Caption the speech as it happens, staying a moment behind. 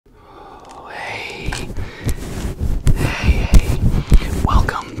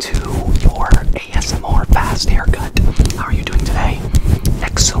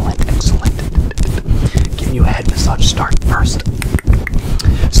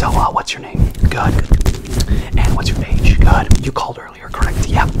what's your name? Good. And what's your age? Good. You called earlier, correct?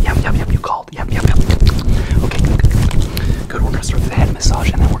 Yep. You called. Yep. Okay, good. We're gonna start with the head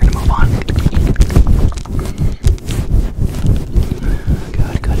massage, and then we're gonna move on.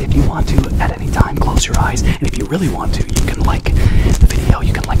 Good. If you want to, at any time, close your eyes, and if you really want to, you can like the video.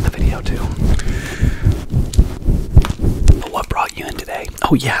 You can like the video too. What brought you in today?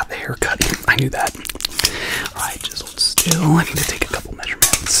 Oh yeah, the haircut. I knew that. All right, just hold still. I need to take a couple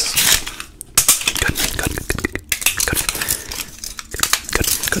measurements. Good.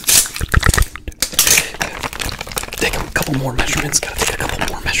 Take a couple more measurements. Gotta take a couple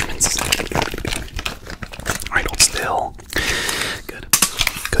more measurements. All right, hold still. Good.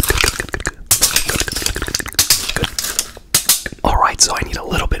 All right, so I need a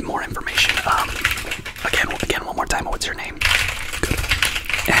little bit more information. Again, one more time. What's your name? Good.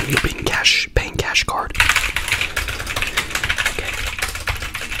 And you're paying cash card. Okay.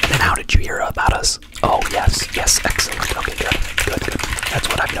 And then how did you hear about us? Oh, yes, excellent. Okay, good. That's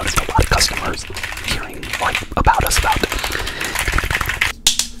what I've noticed a lot of customers hearing about us about.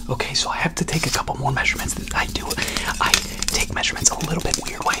 Okay, so I have to take a couple more measurements. I take measurements a little bit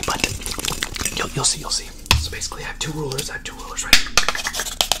weird way, but you'll see. So basically I have two rulers, right?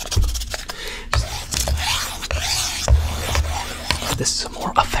 This is a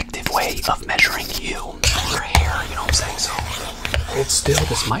more effective way of measuring your hair, you know what I'm saying? So hold still.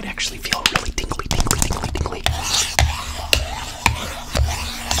 This might actually feel really tingly.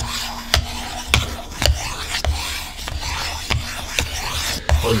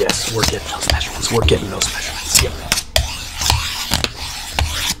 Oh yes, we're getting those measurements. Yep.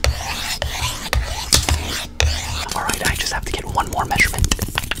 All right, I just have to get one more measurement.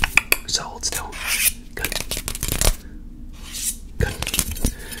 So hold still. Good.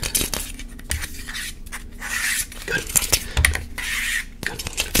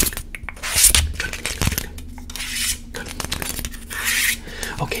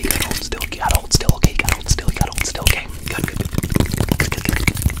 Okay, good. Hold still. Gotta hold still. Okay, gotta hold still. Okay, good.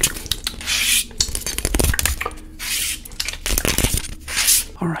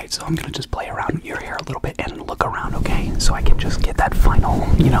 All right, so I'm gonna just play around with your hair a little bit and look around, okay? So I can just get that final,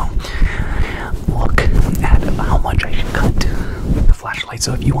 look at how much I should cut the flashlight.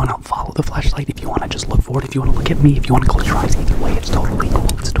 So if you want to follow the flashlight, if you want to just look forward, if you want to look at me, if you want to close your eyes, either way, it's totally cool.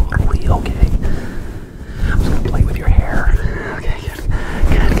 It's totally okay. I'm just gonna play with your hair. Okay, good.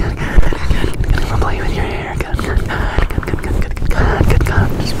 I'm playing with your hair. Good.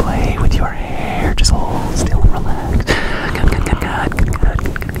 Just play with your hair. Just hold still and relax. Good.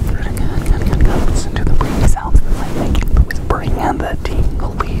 Listen to the breathing sounds that I'm making, the whispering and the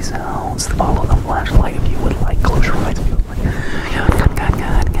tingly sounds. Follow the flashlight if you would like. Close your eyes if you would like. Good.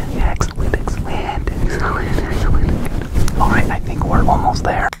 Excellent. All right, I think we're almost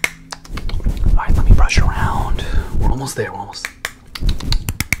there. All right, let me brush around. We're almost there.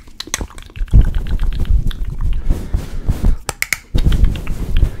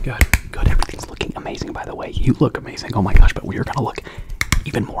 Good. Everything's looking amazing, by the way. You look amazing. Oh my gosh, but we're gonna look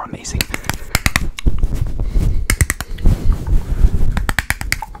even more amazing.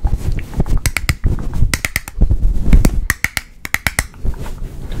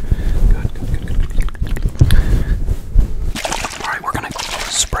 Good. All right, we're gonna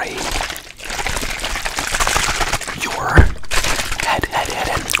spray your head.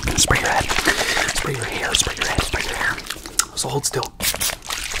 We're gonna spray your head. Spray your hair. So hold still.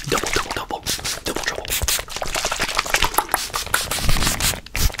 Double trouble.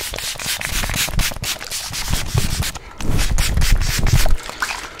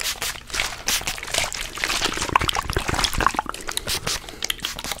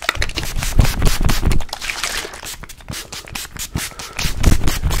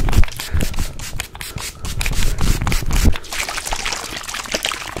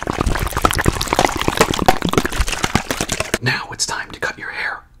 Now it's time to cut your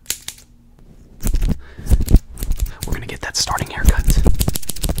hair. We're gonna get that starting haircut.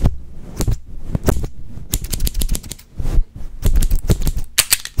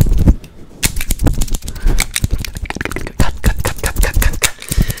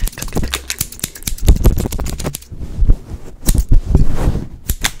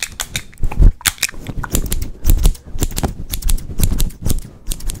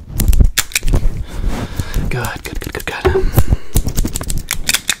 Good.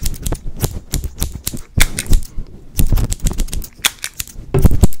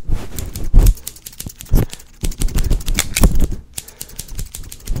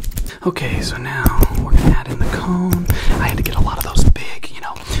 Okay, so now we're gonna add in the comb. I had to get a lot of those big,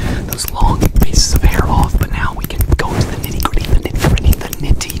 those long pieces of hair off, but now we can go into the nitty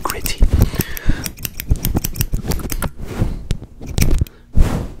gritty.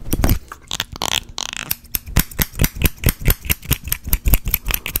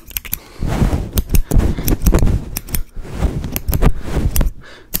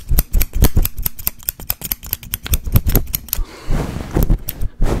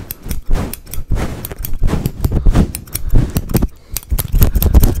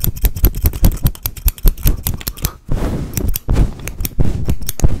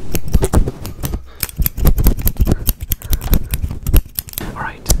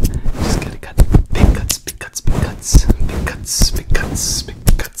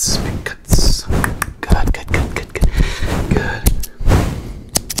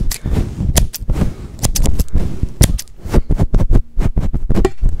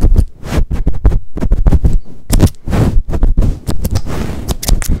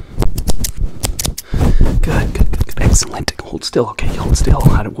 still, okay? Hold still.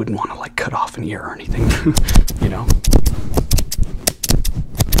 I wouldn't want to like cut off an ear or anything, you know?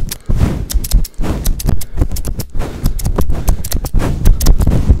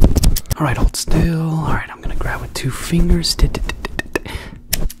 All right, hold still. All right, I'm gonna grab with 2 fingers. Good.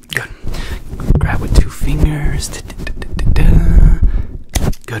 Grab with 2 fingers.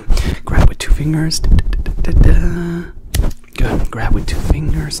 Good. Grab with 2 fingers. Good. Grab with 2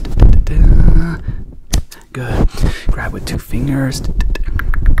 fingers. Good. Grab with 2 fingers.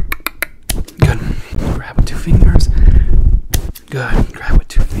 Good. Grab with 2 fingers. Good. Grab with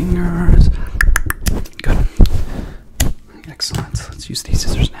 2 fingers. Good. Excellent. Let's use these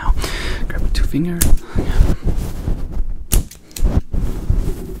scissors now. Grab with 2 fingers.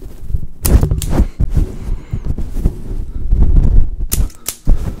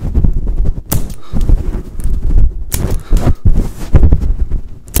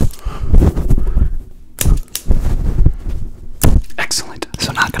 Excellent.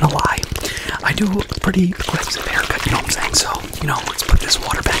 So not gonna lie, I do a pretty aggressive haircut, you know what I'm saying? So, you know, let's put this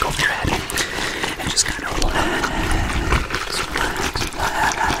water back over your head and just kind of relax.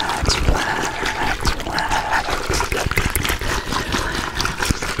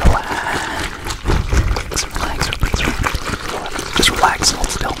 Just relax, hold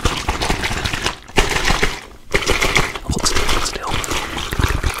still. Hold still.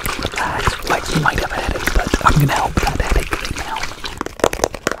 Relax. You might have a headache, but I'm gonna help that headache right now.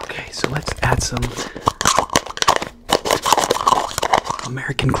 Okay, so let's add some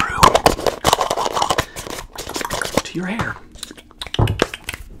American Crew to your hair.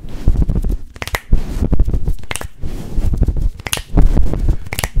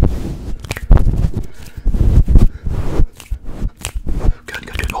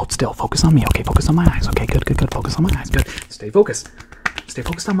 Good. Hold still. Focus on me. Okay, focus on my eyes. Okay, good. Focus on my eyes. Good. Stay focused. Stay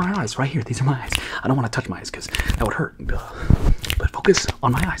focused on my eyes. Right here. These are my eyes. I don't want to touch my eyes because that would hurt. But focus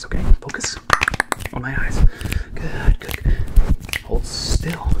on my eyes, okay? Focus on my eyes. Good. Hold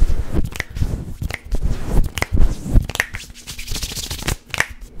still.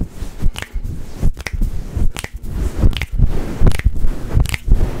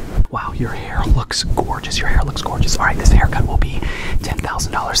 Wow, your hair looks gorgeous. Your hair looks gorgeous. All right, this haircut will be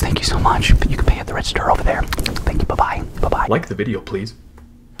 $10,000. Thank you so much. You can pay at the register over there. Thank you. Bye-bye. Bye-bye. Like the video, please.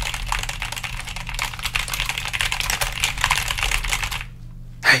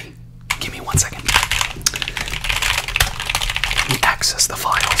 Hey, give me 1 second. Let me access the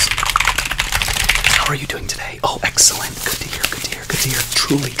files. How are you doing today? Oh, excellent. Good to hear.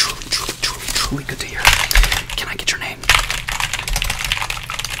 Truly good to hear. Can I get your name?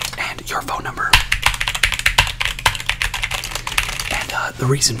 And your phone number? And the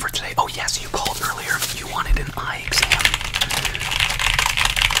reason for today. Oh, yes, you called earlier. You wanted an eye exam.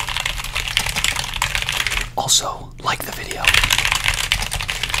 Also, like the video.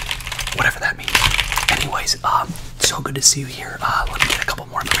 Whatever that means. Anyways, so good to see you here. Let me get a couple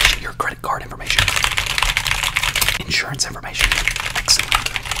more information. Your credit card information. Insurance information. Excellent.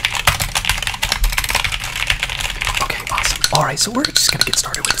 Okay, awesome. Alright, so we're just gonna get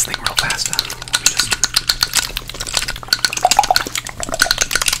started with this thing real fast.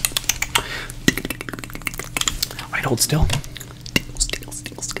 Alright, hold still.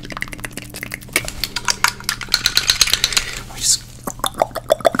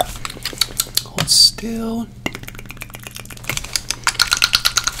 Hold still.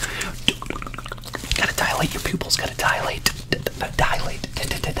 Gotta dilate your pupils. Gotta dilate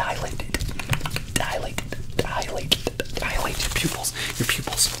your pupils. Your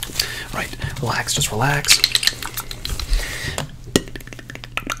pupils. Right. Relax. Just relax.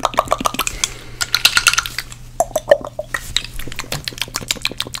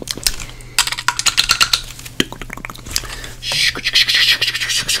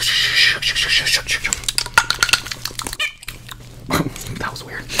 That was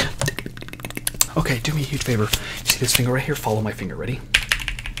weird. Okay, do me a huge favor. You see this finger right here? Follow my finger. Ready?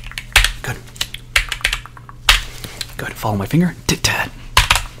 Good. Good. Follow my finger. Tit-tat.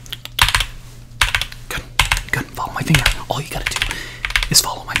 Good. Good. Follow my finger. All you gotta do is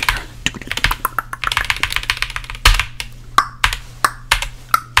follow my finger.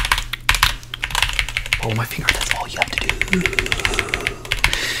 Follow my finger. That's all you have to do.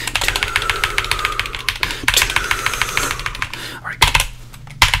 Alright.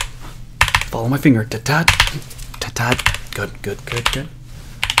 Follow my finger. Tat-tat. Tat-tat. Good.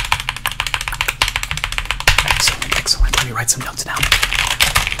 Excellent. Let me write some notes down.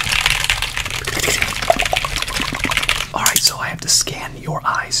 Alright, so I have to scan your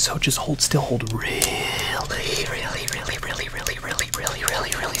eyes. So just hold still. Hold really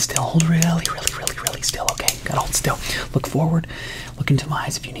still. Hold really stay still, okay? Gotta hold still. Look forward. Look into my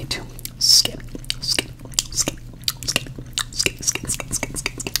eyes if you need to. Scan. Scan. Scan. Scan. Scan. Scan. Scan. Scan.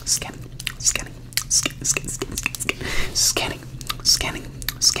 Scan. Scanning. Scan. Scan. Scan. Scan. Scanning.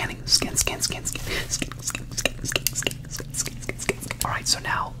 Scanning. Scanning. Scan. Scan. Scan. Scan. Scan. Scan. Scan. Scan. Scan. Scan. All right. So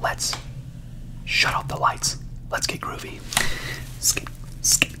now let's shut off the lights. Let's get groovy. Scan.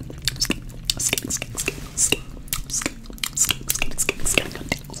 Scan. Scan. Scan. Scan. Scan. Scan.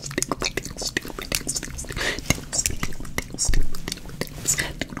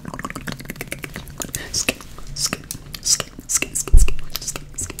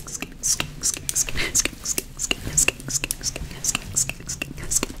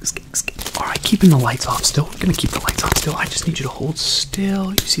 Alright, keeping the lights off still. We're gonna keep the lights on still. I just need you to hold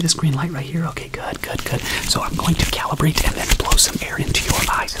still. You see this green light right here? Okay, good, good, good. So I'm going to calibrate and then blow some air into your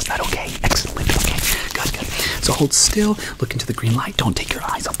eyes. Is that okay? Excellent. Okay, good, good. So hold still. Look into the green light. Don't take your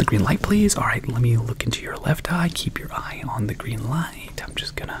eyes off the green light, please. Alright, let me look into your left eye. Keep your eye on the green light. I'm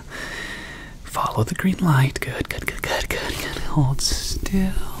just gonna follow the green light. Good, good, good, good, good, good. Hold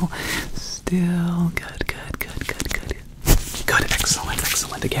still. Still. Good, good, good, good, good. Good, excellent,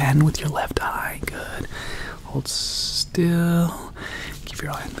 excellent. Again with your left eye. Good. Hold still. Keep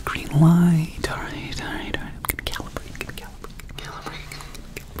your eye on the green light. Alright, alright, alright. I'm gonna calibrate, calibrate.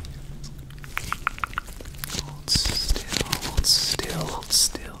 Hold still, hold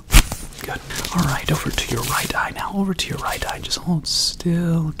still. Good. Alright, over to your right eye now. Over to your right eye. Just hold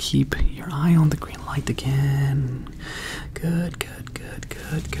still. Keep your eye on the green light again. Good, good, good,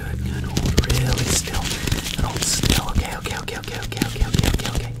 good, good, good. Hold really still. And hold still. Okay, okay, okay, okay, okay, okay, okay, okay,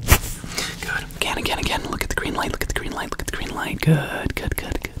 okay. Good. Again, again, again. Look at the green light. Look at the green light. Look at the green light. Good, good,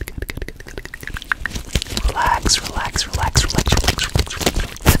 good, good, good, good, good, good, good, good. Relax, relax, relax, relax, relax, relax,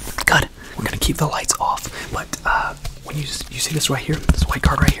 relax. Good. We're gonna keep the lights off, but when you see this right here, this white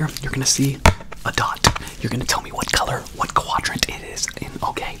card right here, you're gonna see a dot. You're gonna tell me what color, what quadrant it is in.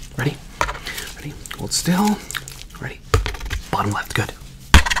 Okay, ready? Ready? Hold still. Ready? Bottom left, good.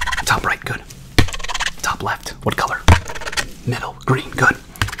 Top right, good. Top left, what color? Middle, green, good.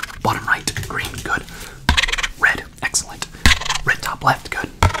 Bottom right, green, good. Red, excellent. Red top left, good.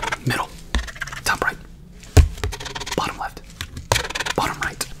 Middle, top right. Bottom left, bottom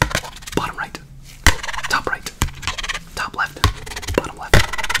right. Bottom right, top right. Top left, bottom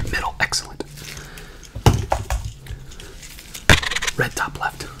left. Middle, excellent. Red top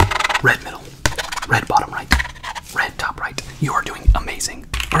left, red middle, red bottom right, red top right. You are doing amazing.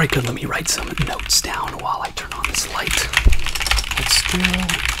 All right, good. Let me write some notes down while I turn on this light. Hold still.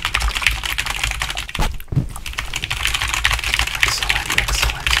 Excellent,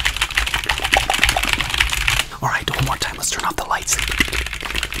 excellent. All right, one more time. Let's turn off the lights.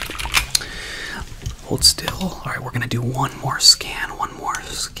 Hold still. All right, we're gonna do one more scan. One more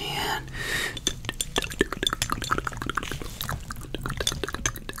scan.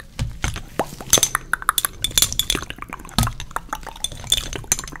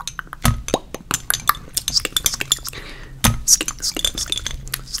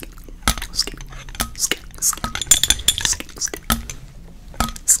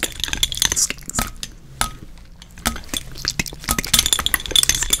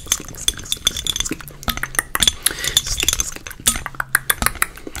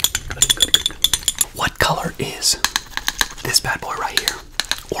 What color is this bad boy right here?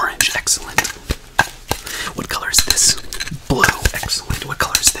 Orange, excellent. What color is this? Blue, excellent. What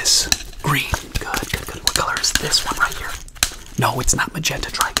color is this? Green, good, good, good. What color is this one right here? No, it's not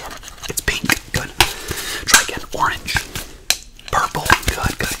magenta. Try again. It's pink, good. Try again. Orange, purple,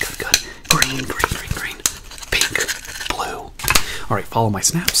 good, good, good, good. Green, green, green, green. Pink, blue. All right, follow my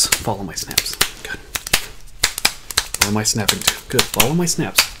snaps. Follow my snaps. Good. What am I snapping to? Good. Follow my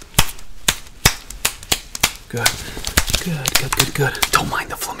snaps. Good. Good, good, good, good. Don't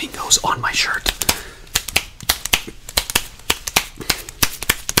mind the flamingos on my shirt.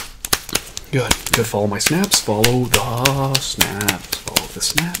 Good, good. Follow my snaps. Follow the snaps. Follow the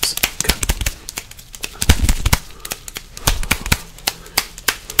snaps. Good.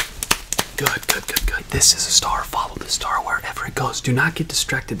 Good, good, good, good. This is a star. Follow the star wherever it goes. Do not get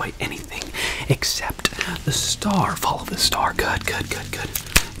distracted by anything except the star. Follow the star. Good, good, good, good.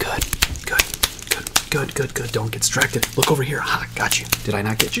 Good, good. Good, good, good. Don't get distracted. Look over here. Ha, got you. Did I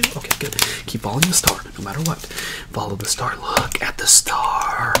not get you? Okay, good. Keep following the star, no matter what. Follow the star. Look at the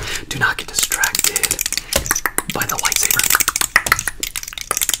star. Do not get distracted by the lightsaber.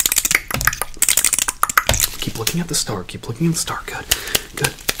 Keep looking at the star. Keep looking at the star. Good,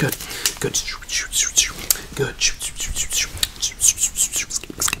 good, good, good. Good.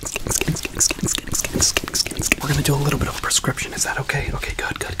 We're gonna do a little bit of a prescription. Is that okay? Okay,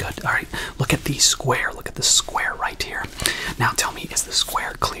 good, good, good. All right. Look at at the square. Look at the square right here. Now tell me, is the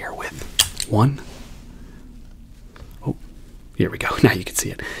square clear with 1? Oh, here we go. Now you can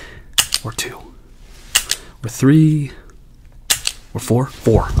see it. Or 2. Or 3. Or 4?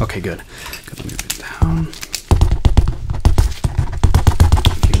 4. Okay, good. Good, let me move it down.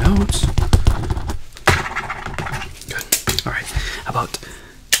 Taking notes. Good. Alright. How about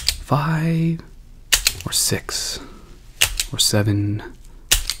 5 or 6 or 7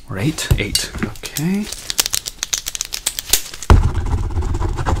 or 8? 8. Okay.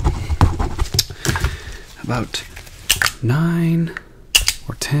 About 9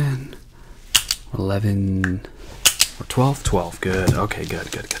 or 10 or 11 or 12? 12. Good. Okay, good.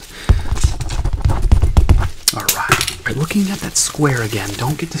 All right. Looking at that square again.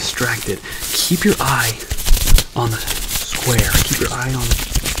 Don't get distracted. Keep your eye on the square. Keep your eye on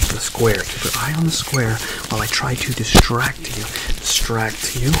the square. Keep your eye on the square while I try to distract you.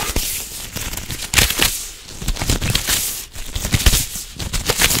 Distract you.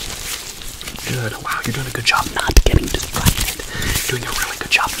 Good. Wow, you're doing a good job not getting distracted. You're doing a really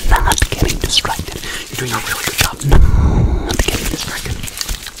good job not getting distracted. You're doing a really good job not getting distracted.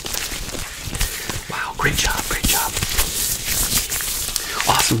 Wow, great job, great job.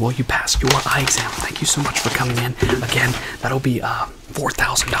 Awesome. Well, you passed your eye exam. Thank you so much for coming in. Again, that'll be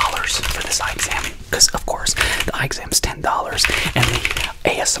 $4,000 for this eye exam. Because, of course, the eye exam is $10. And the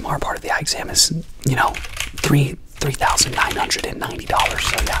ASMR part of the eye exam is, you know, $3,990.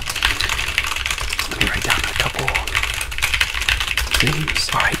 So, yeah. Let me write down a couple things.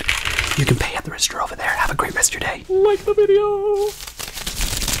 All right. You can pay at the register over there. Have a great rest of your day. Like the video.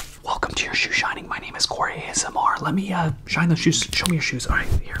 Welcome to your shoe shining. My name is Corey ASMR. Let me shine those shoes. Show me your shoes. All right,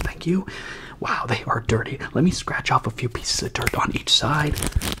 here. Thank you. Wow, they are dirty. Let me scratch off a few pieces of dirt on each side.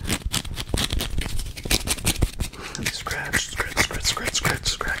 Let me scratch.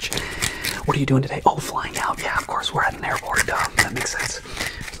 What are you doing today? Oh, flying out. Yeah, of course. We're at an airport. That makes sense.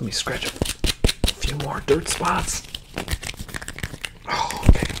 So let me scratch a few more dirt spots. Oh,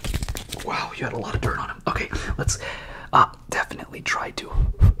 okay. Wow, you had a lot of dirt on him. Okay, let's definitely try to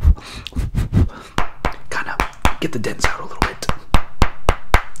kind of get the dents out a little bit.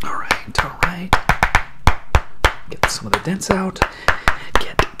 All right. Get some of the dents out.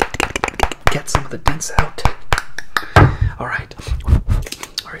 Get some of the dents out. All right,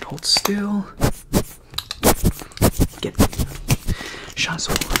 hold still. Shine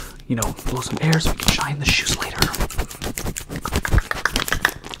some, blow some air so we can shine the shoes later.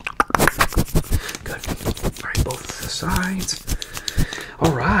 Good. All right, both sides.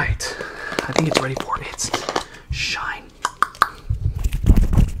 All right, I think it's ready for its shine.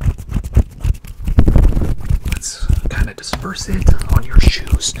 Let's kind of disperse it on your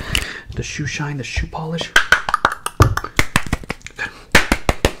shoes. The shoe shine, the shoe polish. Good.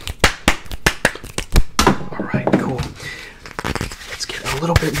 All right, cool. Let's get a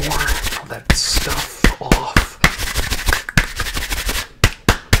little bit more of that stuff off.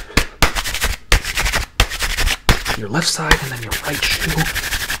 Your left side and then your right shoe.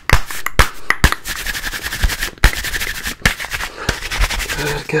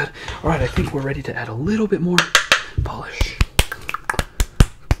 Good. All right, I think we're ready to add a little bit more polish.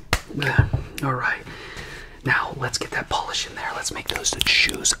 All right. Now let's get that polish in there. Let's make those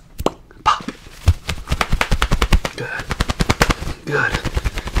shoes pop. Good.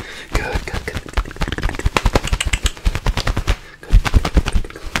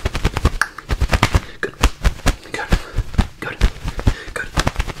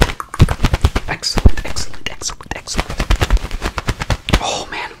 Excellent. Oh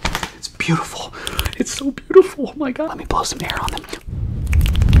man, it's beautiful. It's so beautiful. Oh my God. Let me blow some air on them.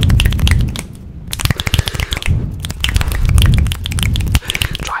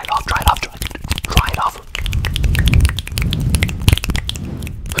 Dry it off.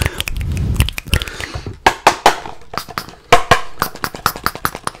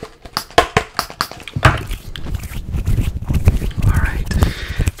 Alright.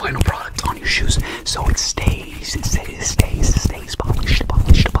 Final product on your shoes. So it stays polished.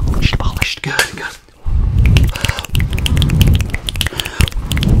 Good.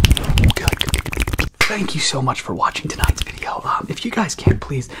 Thank you so much for watching tonight's video. If you guys can,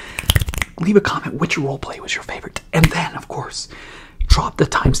 please leave a comment which roleplay was your favorite. And then, of course, drop the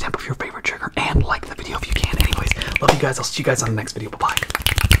timestamp of your favorite trigger and like the video if you can. Anyways, love you guys. I'll see you guys on the next video. Bye-bye.